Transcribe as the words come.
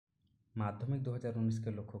মাধ্যমিক 2019কে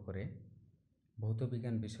লক্ষ্য করে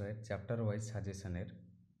ভৌতবিজ্ঞান বিষয়ের চ্যাপ্টার ওয়াইজ সাজেশনের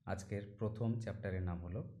আজকের প্রথম চ্যাপ্টারের নাম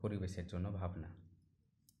হলো পরিবেশের জন্য ভাবনা।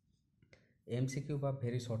 এমসিকিউ বা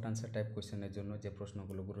ভেরি শর্ট আনসার টাইপ কোয়েশ্চেনের জন্য যে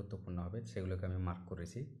প্রশ্নগুলো গুরুত্বপূর্ণ হবে সেগুলোকে আমি মার্ক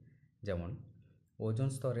করেছি। যেমন ওজোন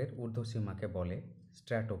স্তরের ঊর্ধ্বসীমাকে বলে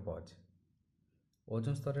স্ট্র্যাটোপজ।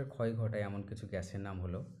 ওজোন স্তরের ক্ষয় ঘটায় এমন কিছু গ্যাসের নাম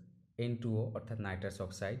হলো N2O অর্থাৎ নাইট্রাস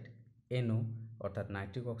অক্সাইড, NO অর্থাৎ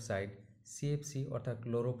নাইট্রিক অক্সাইড, CFC অর্থাৎ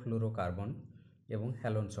ক্লোরোফ্লুরোকার্বন এবং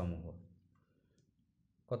হ্যালোন সমূহ।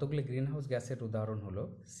 কতগুলি গ্রিনহাউস গ্যাসের উদাহরণ হলো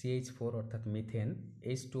CH4 অর্থাৎ মিথেন,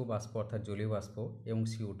 H2 বাষ্প অর্থাৎ জলীয় বাষ্প এবং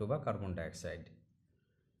CO2 বা কার্বন ডাইঅক্সাইড।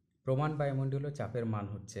 প্রমাণ বায়ুমণ্ডলীয় চাপের মান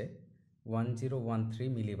হচ্ছে 1013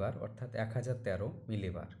 মিলিবার অর্থাৎ 1013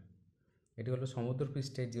 মিলিবার। এটি হলো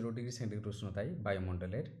সমুদ্রপৃষ্ঠে 0 ডিগ্রি সেন্টিগ্রেড উষ্ণতায়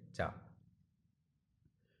বায়ুমণ্ডলের চাপ।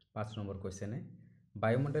 5 নম্বর কোয়েশ্চেনে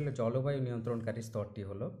বায়ুমণ্ডলের জলবায়ু নিয়ন্ত্রণকারী স্তরটি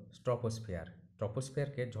হলো ট্রপোস্ফিয়ার।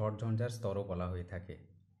 ট্রপোস্ফিয়ারকে ঝড়ঝঞ্ঝার স্তরও বলা হয়ে থাকে।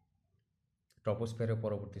 ট্রপোস্ফিয়ারের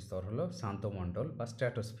পরবর্তী স্তর হলো শান্তমণ্ডল বা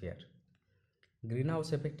স্ট্র্যাটোস্ফিয়ার। গ্রিনহাউস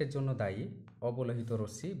এফেক্টের জন্য দায়ী অবলোহিত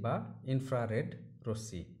রশ্মি বা ইনফ্রারেড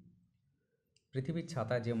রশ্মি। পৃথিবীর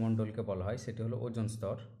ছাতা যে মণ্ডলকে বলা হয় সেটি হলো ওজোন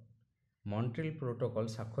স্তর। মন্ট্রিল প্রোটোকল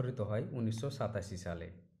স্বাক্ষরিত হয় 1987 সালে।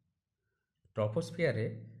 ট্রপোস্ফিয়ারে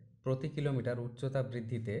প্রতি কিলোমিটার উচ্চতা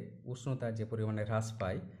বৃদ্ধিতে উষ্ণতা যে পরিমাণে হ্রাস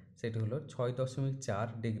পায় সেটি হলো 6.4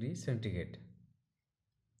 ডিগ্রি সেন্টিগ্রেড।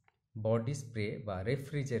 বডি স্প্রে বা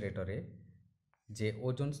রেফ্রিজারেটরে যে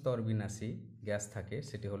ওজোন স্তর বিনাশী গ্যাস থাকে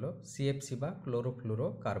সেটি হলো CFC বা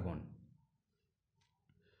ক্লোরোফ্লুরোকার্বন।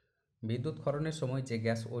 বিদ্যুৎ ক্ষরণের সময় যে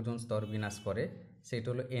গ্যাস ওজোন স্তর বিনাশ করে সেটি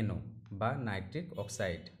হলো NO বা নাইট্রিক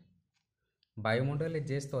অক্সাইড। বায়ুমণ্ডলে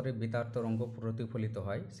যে স্তরে বিতার তরঙ্গ প্রতিফলিত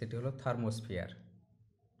হয় সেটি হলো থার্মোস্ফিয়ার।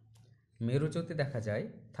 মেরুজ্যোতি দেখা যায়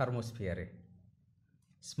থার্মোস্ফিয়ারে।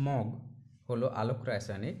 স্মগ হলো আলোক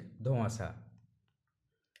রাসায়নিক ধোঁয়াশা।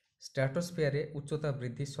 স্ট্র্যাটোস্ফিয়ারে উচ্চতা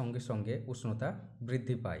বৃদ্ধির সঙ্গে সঙ্গে উষ্ণতা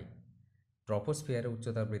বৃদ্ধি পায়। ট্রপোস্ফিয়ারে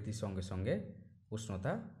উচ্চতা বৃদ্ধির সঙ্গে সঙ্গে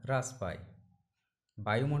উষ্ণতা হ্রাস পায়।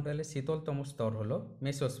 বায়ুমণ্ডলের শীতলতম স্তর হলো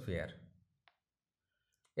মেসোস্ফিয়ার।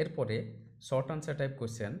 এরপরে শর্ট আনসার টাইপ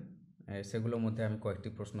কোয়েশ্চেন, সেগুলোর মধ্যে আমি কয়েকটি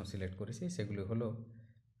প্রশ্ন সিলেক্ট করেছি। সেগুলি হলো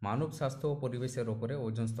মানব স্বাস্থ্য ও পরিবেশের ওপরে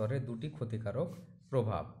ওজোন স্তরের দুটি ক্ষতিকারক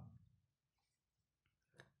প্রভাব।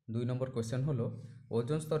 2 নম্বর কোয়েশ্চেন হলো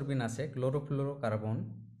ওজোন স্তর বিনাশে ক্লোরোফ্লুরোকার্বন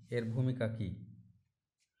এর ভূমিকা কী।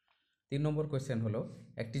 3 নম্বর কোয়েশ্চেন হলো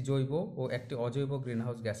একটি জৈব ও একটি অজৈব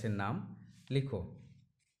গ্রিনহাউস গ্যাসের নাম লিখো।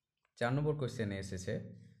 4 নম্বর কোয়েশ্চেনে এসেছে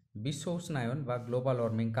বিশ্ব উষ্ণায়ন বা গ্লোবাল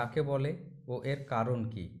ওয়ার্মিং কাকে বলে ও এর কারণ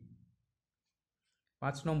কী।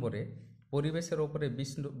 5 নম্বরে পরিবেশের ওপরে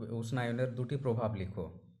বিশ্ব উষ্ণায়নের দুটি প্রভাব লিখো।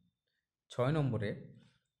 6 নম্বরে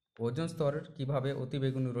ওজোন স্তর কীভাবে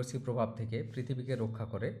অতিবেগুনি রশ্মি প্রভাব থেকে পৃথিবীকে রক্ষা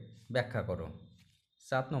করে ব্যাখ্যা করো।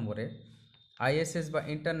 7 নম্বরে ISS বা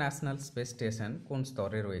ইন্টারন্যাশনাল স্পেস স্টেশন কোন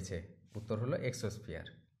স্তরে রয়েছে। উত্তর হলো এক্সোস্ফিয়ার।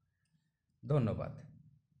 ধন্যবাদ।